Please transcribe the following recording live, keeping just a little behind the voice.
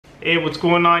Hey, what's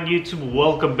going on YouTube?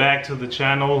 Welcome back to the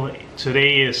channel.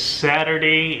 Today is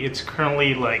Saturday. It's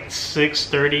currently like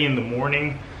 6:30 in the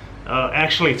morning.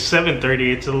 Actually it's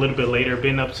 7:30. It's a little bit later.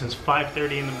 Been up since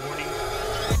 5:30 in the morning.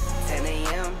 10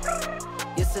 a.m.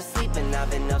 Used to sleep and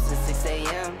I've been up since 6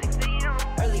 a.m.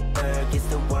 Early bird gets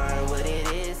to worm what it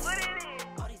is.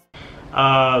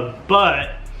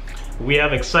 But we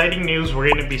have exciting news. We're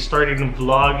going to be starting to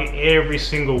vlog every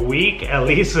single week. At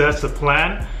least that's the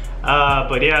plan.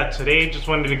 But yeah, today just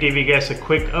wanted to give you guys a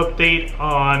quick update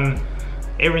on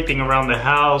everything around the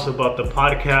house, about the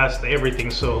podcast,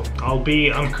 everything. So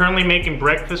I'm currently making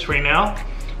breakfast right now.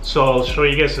 So I'll show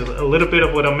you guys a little bit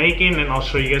of what I'm making, and I'll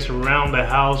show you guys around the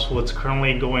house what's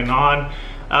currently going on.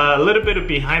 A little bit of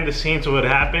behind the scenes of what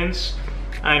happens.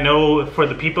 I know for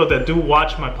the people that do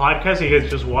watch my podcast, you guys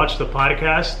just watch the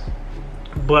podcast,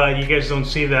 but you guys don't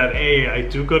see that, hey, I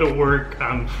do go to work.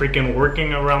 I'm freaking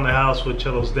working around the house with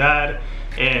Chelo's dad,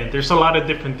 and there's a lot of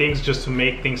different things just to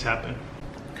make things happen.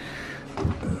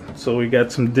 So we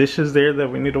got some dishes there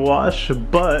that we need to wash,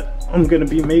 but I'm gonna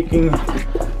be making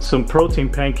some protein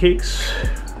pancakes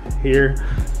here.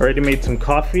 Already made some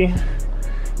coffee.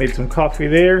 Made some coffee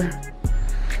there.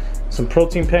 Some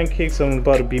protein pancakes I'm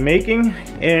about to be making,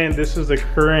 and this is the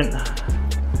current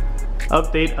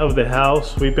update of the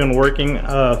house. We've been working,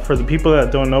 for the people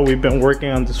that don't know, we've been working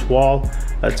on this wall.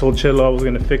 I told Chelo I was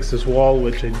gonna fix this wall,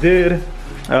 which I did.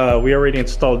 We already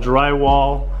installed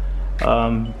drywall,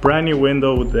 brand new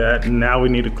window that now we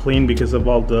need to clean because of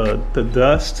all the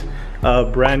dust.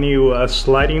 Brand new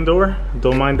sliding door.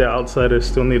 Don't mind the outside, I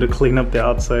still need to clean up the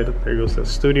outside. There goes the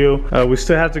studio. We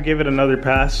still have to give it another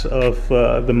pass of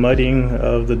the mudding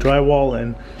of the drywall,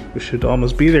 and we should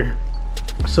almost be there.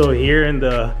 So here in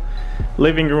the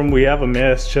living room we have a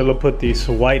mess. Chelo put these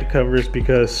white covers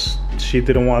because she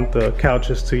didn't want the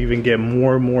couches to even get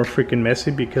more and more freaking messy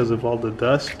because of all the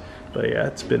dust. But yeah,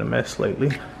 it's been a mess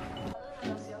lately.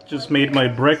 Just made my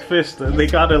breakfast. They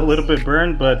got a little bit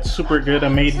burned, but super good. I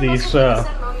made these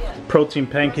protein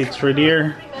pancakes right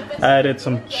here. I added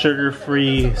some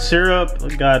sugar-free syrup.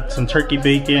 Got some turkey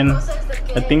bacon.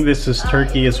 I think this is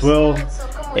turkey as well,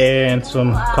 and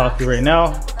some coffee right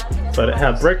now. But I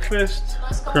have breakfast.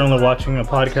 Currently watching a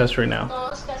podcast right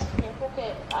now.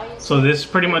 So this is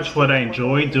pretty much what I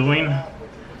enjoy doing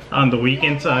on the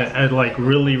weekends. I like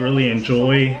really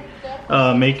enjoy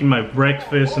making my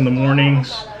breakfast in the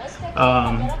mornings.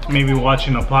 Maybe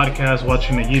watching a podcast,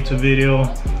 watching a YouTube video.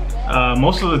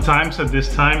 Most of the times at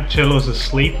this time, Chelo's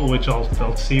asleep, which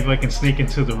I'll see if I can sneak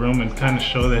into the room and kind of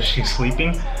show that she's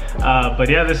sleeping. But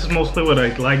yeah, this is mostly what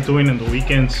I like doing in the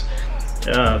weekends.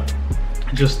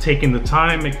 Just taking the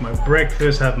time, make my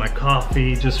breakfast, have my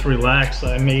coffee, just relax.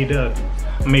 I made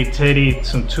Teddy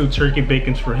some 2 turkey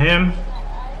bacons for him.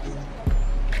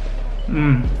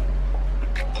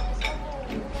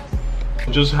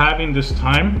 Just having this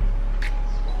time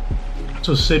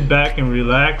to sit back and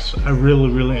relax, I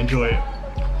really enjoy it.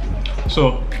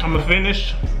 So I'm gonna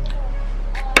finish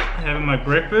having my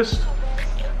breakfast,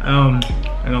 and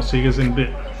I'll see you guys in a bit.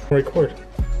 Record.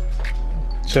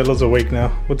 Chelo's awake now.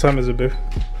 What time is it, babe?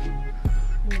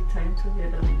 Time to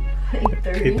get up.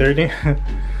 8:30. 8:30?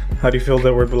 How do you feel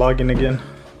that we're vlogging again?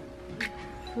 It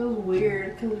feels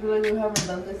weird because I feel like we haven't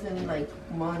done this in like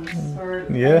months. Or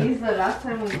yeah. At least the last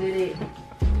time we did it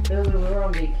was when we were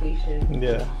on vacation.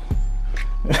 Yeah.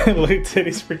 Look,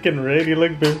 Teddy's freaking ready.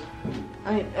 Look, babe.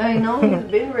 I know he's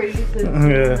been ready since in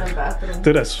the bathroom.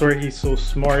 Dude, I swear he's so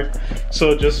smart.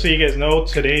 So just so you guys know,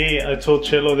 today I told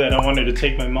Chelo that I wanted to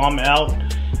take my mom out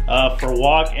for a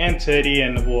walk, and Teddy,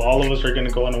 and well, all of us are gonna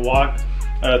go on a walk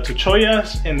to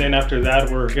Choyas, and then after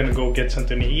that we're gonna go get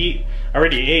something to eat. I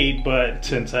already ate, but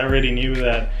since I already knew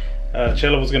that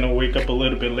Chelo was gonna wake up a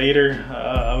little bit later,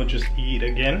 I would just eat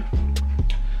again.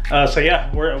 So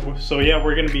yeah,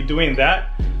 we're gonna be doing that.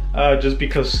 Just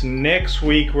because next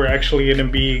week we're actually gonna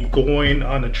be going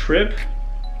on a trip.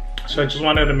 So I just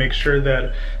wanted to make sure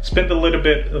that spend a little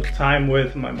bit of time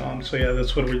with my mom. So yeah,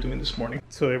 that's what we're doing this morning.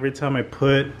 So every time I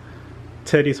put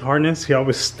Teddy's harness, he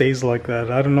always stays like that.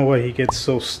 I don't know why he gets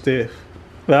so stiff.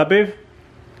 ¿Verdad, babe?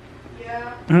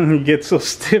 Yeah. He gets so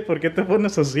stiff. ¿Por qué te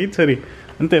pones así, Teddy?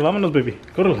 Vente, vámonos, baby.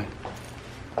 Córrele.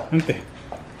 Vente.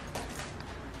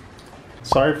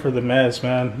 Sorry for the mess,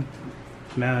 man.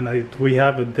 We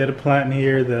have a dead plant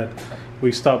here that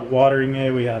we stopped watering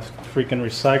it. We have freaking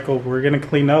recycled. We're gonna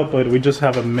clean up, but we just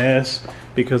have a mess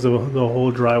because of the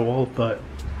whole drywall. But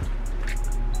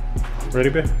ready,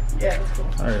 babe? Yeah, let's go.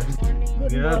 All right.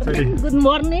 Good Yeah, morning. Teddy. Good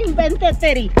morning, vente,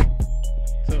 Teddy.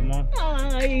 What's up, Mom?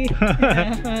 Ay.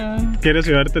 ¿Quieres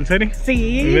llevarte en serio?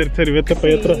 Sí. Teddy, vete para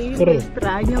allá atrás. Sí, Córrele. me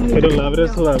extraño, mi Pero le niño.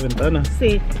 abres la ventana.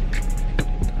 Sí.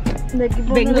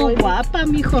 Vengo guapa,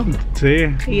 mijo.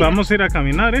 Sí, Mira. vamos a ir a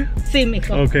caminar, ¿eh? Sí,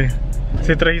 mijo. Ok.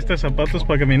 ¿Sí trajiste zapatos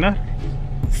para caminar?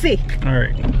 Sí. All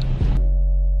right.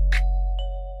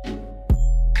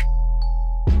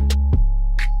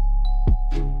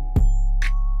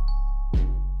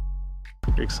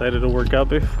 You excited to work out,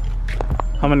 babe?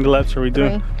 How many laps are we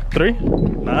doing? Three?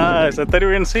 Nice. I thought you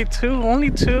were gonna say two. Only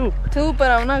two. Two,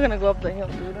 but I'm not gonna go up the hill,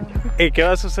 dude. Hey, ¿qué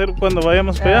vas a hacer cuando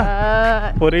vayamos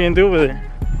para allá? What are you gonna do over there?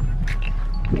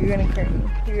 You're gonna carry me.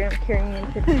 You're gonna carry me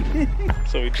into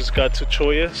So we just got to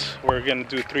Choyas. We're gonna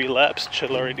do 3 laps.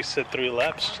 Chill already said 3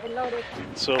 laps.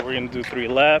 So we're gonna do 3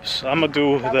 laps. I'm gonna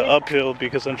do the uphill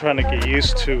because I'm trying to get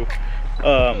used to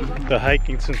the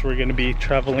hiking since we're gonna be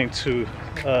traveling to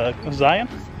Zion.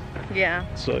 Yeah.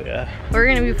 So yeah. We're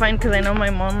gonna be fine because I know my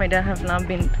mom and my dad have not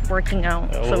been working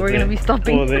out. So we're gonna be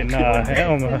stopping. Well, nah,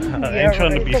 hell no. I ain't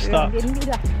trying to be stopped.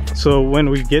 So when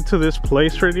we get to this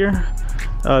place right here,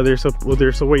 there's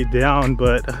a way down,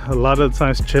 but a lot of the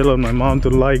times Chilla and my mom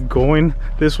don't like going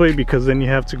this way because then you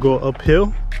have to go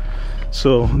uphill.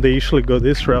 So they usually go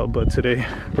this route, but today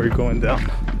we're going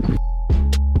down.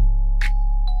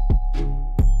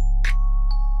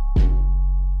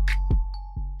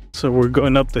 So we're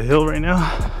going up the hill right now.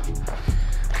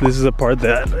 This is a part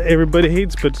that everybody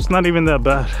hates, but it's not even that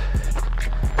bad.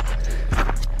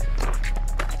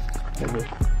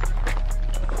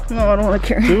 No, I don't want to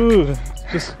carry. Dude,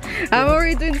 just... I'm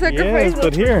already doing sacrifice. Yes,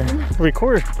 but here,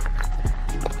 record.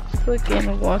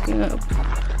 Fucking walking up.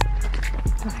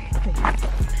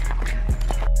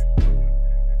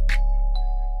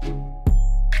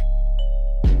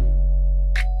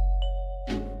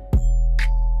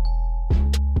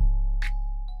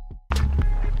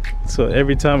 So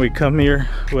every time we come here,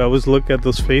 we always look at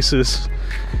those faces.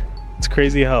 It's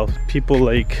crazy how people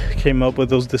like came up with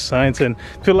those designs, and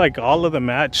I feel like all of them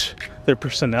match their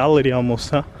personality almost,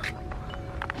 huh?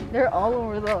 They're all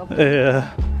over the...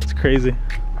 Yeah, it's crazy.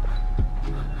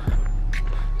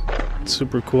 It's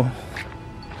super cool.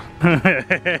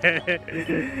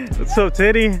 What's up,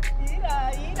 Teddy?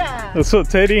 Mira, mira. What's up,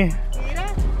 Teddy?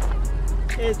 Mira.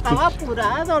 Estaba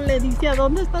apurado. Le dice, ¿a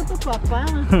dónde está tu papá?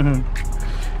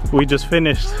 We just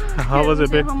finished. How was it,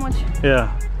 babe? How much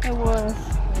Yeah, it was?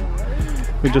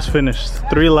 we just finished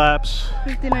 3 laps.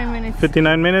 59 minutes.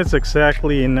 59 minutes,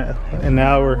 exactly in an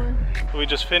hour. We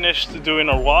just finished doing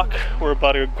our walk. We're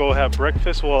about to go have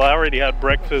breakfast. Well, I already had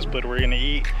breakfast, but we're gonna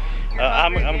eat.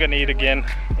 I'm gonna eat again,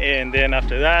 and then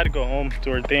after that, go home,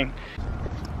 do our thing.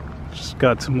 Just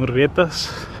got some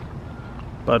murrietas.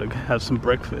 About to have some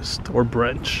breakfast or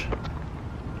brunch.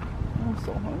 I'm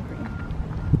so hungry.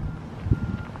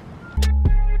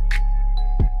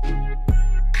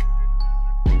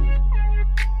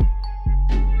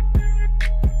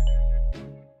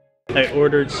 I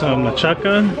ordered some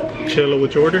machaca. Chilla,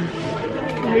 what you order?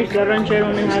 The ranchero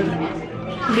only has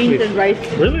beans and rice.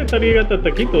 Really? I thought you got the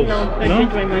taquitos. No, I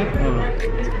changed my mind.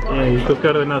 Oh. Yeah, you took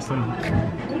ordenaste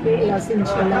Las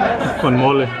enchiladas. con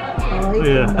mole. Ay,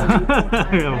 Yeah.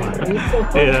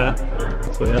 Yeah.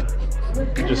 So yeah.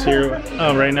 Just here.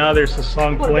 Right now there's a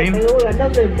song playing.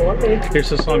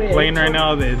 There's a song playing right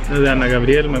now that Ana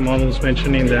Gabriel, my mom was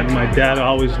mentioning that my dad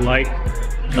always liked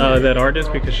that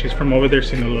artist because she's from over there,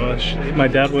 Sinaloa. My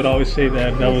dad would always say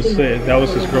that that was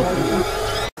his girlfriend.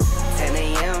 10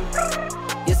 a.m.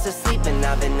 Used to sleep and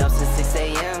I've been up since 6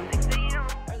 a.m.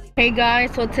 Hey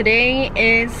guys, so today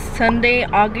is Sunday,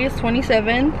 August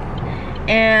 27th,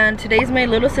 and today's my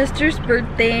little sister's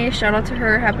birthday. Shout out to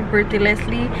her, happy birthday,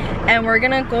 Leslie. And we're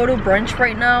gonna go to brunch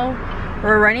right now.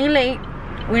 We're running late.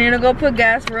 We need to go put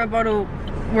gas. We're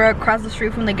across the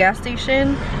street from the gas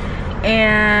station,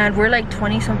 and we're like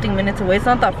 20 something minutes away. It's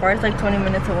not that far, it's like 20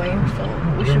 minutes away, so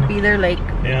we should be there like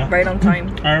right on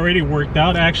time. I already worked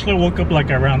out. Actually, I woke up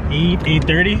like around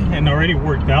 8:30 and already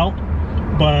worked out,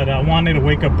 but I wanted to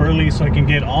wake up early so I can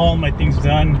get all my things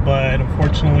done. But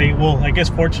unfortunately, well, I guess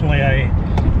fortunately, I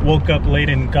woke up late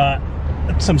and got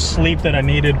some sleep that I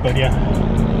needed. But yeah,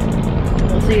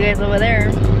 We'll see you guys over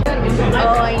there.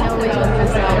 Oh, I know which one this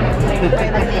is. By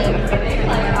the name.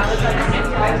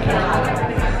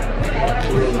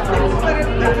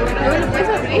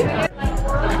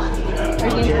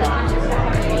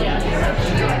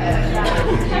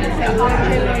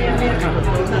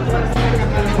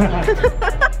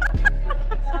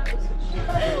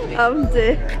 I'm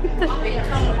dead.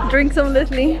 Drink some,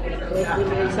 Leslie.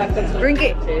 Drink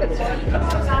it.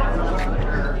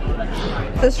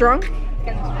 Is it strong?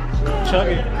 chug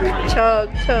it. Chug,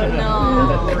 chug.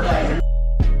 No.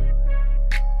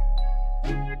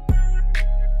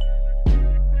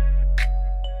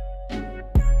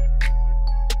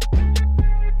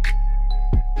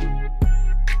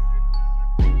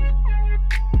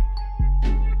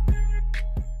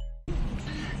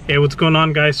 Hey, what's going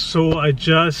on, guys? So I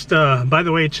just by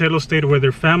the way, Chelo stayed with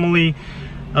her family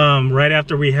right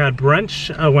after we had brunch.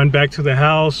 I went back to the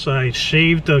house, I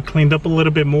shaved, cleaned up a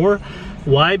little bit more.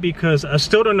 Why? Because I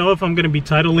still don't know if I'm going to be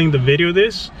titling the video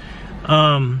this,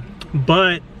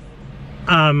 but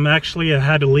actually I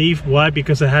had to leave. Why?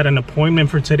 Because I had an appointment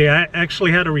for today. I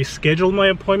actually had to reschedule my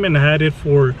appointment. I had it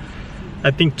for,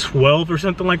 I think, 12 or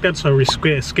something like that, so I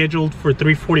rescheduled for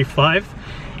 3:45.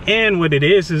 And what it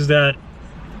is that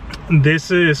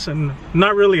this is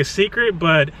not really a secret,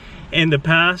 but in the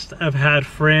past I've had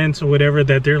friends or whatever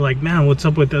that they're like, man, what's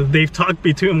up with this? They've talked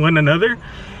between one another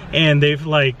and they've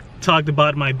like talked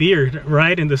about my beard,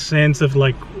 right? In the sense of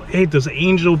like, hey, does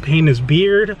Angel paint his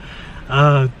beard?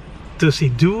 Does he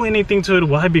do anything to it?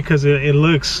 Why? Because it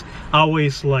looks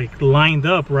always like lined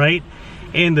up, right?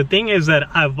 And the thing is that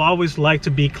I've always liked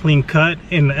to be clean cut,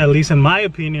 and at least in my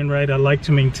opinion, right, I like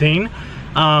to maintain.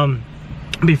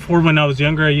 Before, when I was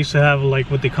younger, I used to have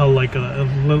like what they call like a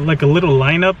little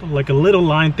lineup, like a little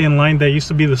line, thin line. That used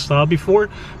to be the style before,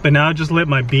 but now I just let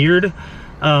my beard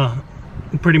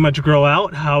pretty much grow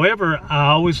out. However, I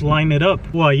always line it up.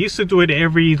 Well, I used to do it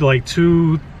every like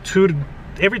every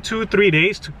 2-3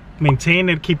 days to maintain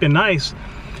it, keep it nice.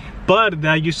 But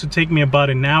that used to take me about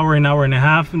an hour and a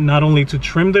half, not only to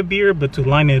trim the beard, but to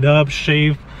line it up,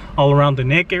 shave all around the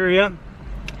neck area.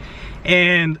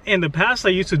 And in the past I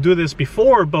used to do this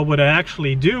before, but what I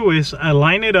actually do is I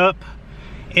line it up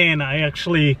and I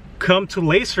actually come to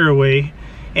laser away.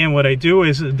 And what I do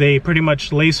is they pretty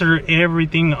much laser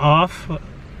everything off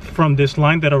from this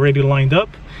line that already lined up,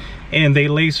 and they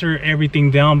laser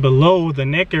everything down below the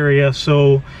neck area.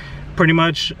 So pretty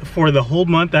much for the whole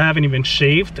month I haven't even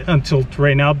shaved until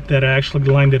right now that I actually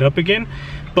lined it up again.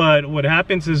 But what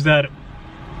happens is that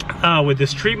with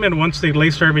this treatment, once they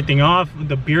laser everything off,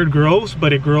 the beard grows,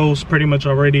 but it grows pretty much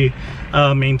already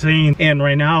maintained. And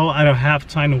right now I don't have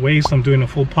time to waste. I'm doing a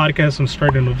full podcast, I'm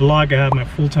starting a vlog, I have my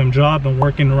full-time job, I'm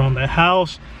working around the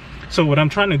house. So what I'm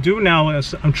trying to do now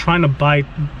is I'm trying to buy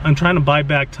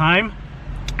back time,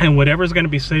 and whatever's going to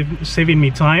be saving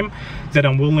me time, that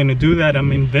I'm willing to do that.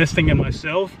 I'm investing in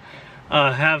myself.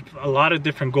 Have a lot of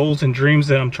different goals and dreams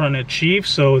that I'm trying to achieve,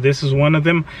 so this is one of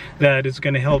them that is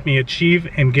going to help me achieve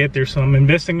and get there. So I'm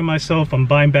investing in myself, I'm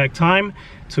buying back time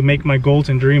to make my goals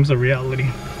and dreams a reality.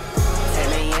 10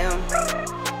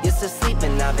 a.m. Used to sleep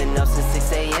and I've been up since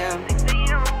 6 a.m.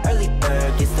 Early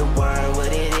bird gets the worm,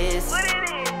 what it is.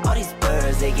 All these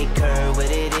birds, they get curved,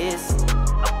 what it is.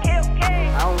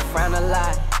 I don't frown a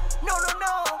lot.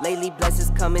 Lately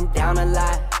blessings coming down a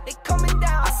lot. They coming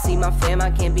down. I see my fam, I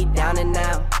can't be down and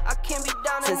out. I can't be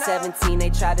down. Since 17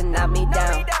 they tried to knock me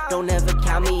down. Don't ever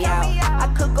count me out.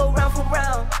 I could go round for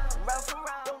round.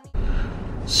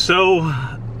 So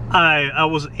I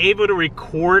was able to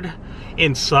record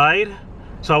inside.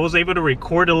 So I was able to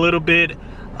record a little bit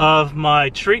of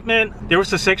my treatment. There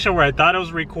was a section where I thought I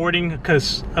was recording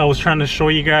because I was trying to show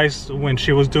you guys when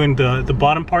she was doing the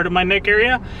bottom part of my neck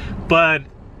area, but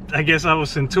I guess I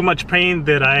was in too much pain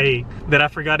that I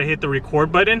forgot to hit the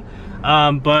record button.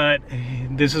 But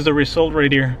this is the result right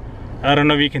here. I don't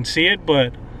know if you can see it,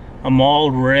 but I'm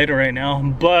all red right now.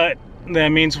 But that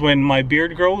means when my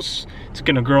beard grows, it's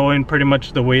gonna grow in pretty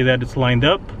much the way that it's lined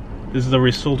up. This is the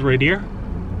result right here.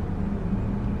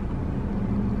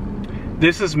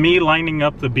 This is me lining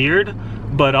up the beard,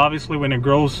 but obviously when it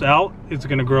grows out, it's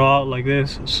gonna grow out like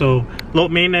this. So low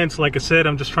maintenance, like I said,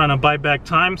 I'm just trying to buy back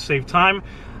time, save time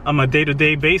on a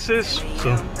day-to-day basis. So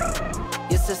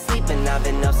Used to sleep and I've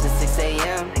been up since 6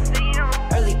 a.m.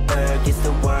 Early bird gets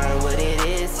the worm, what it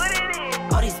is.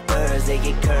 All these birds, they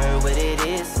get curved, what it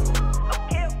is.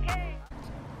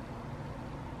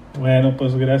 bueno,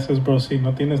 pues gracias, bro. Si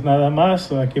no tienes nada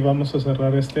más, aquí vamos a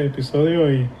cerrar este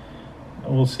episodio y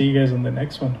we'll see you guys in the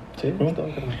next one. Sí, Cool.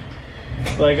 todo, carnal.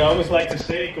 Like I always like to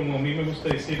say, como a mí me gusta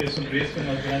decir, es un riesgo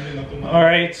más grande no tomar. All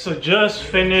right, so just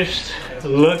finished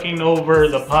looking over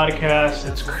the podcast.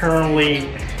 It's currently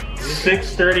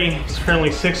 6:30. It's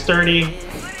currently 6:30.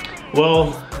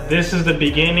 Well, this is the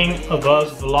beginning of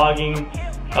us vlogging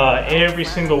every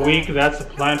single week. That's the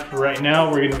plan for right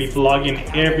now. We're going to be vlogging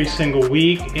every single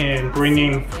week and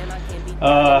bringing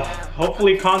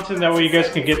hopefully content that way you guys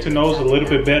can get to know us a little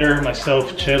bit better,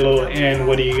 myself, Chelo, and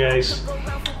what do you guys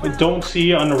don't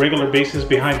see on a regular basis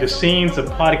behind the scenes, the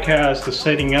podcast, the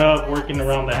setting up, working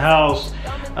around the house.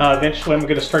 Eventually I'm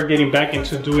gonna start getting back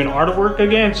into doing artwork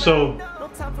again, so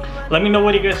let me know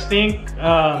what you guys think.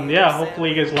 Yeah,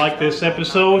 hopefully you guys like this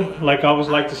episode. Like I always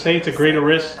like to say, it's a greater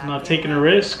risk not taking a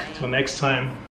risk. Till next time.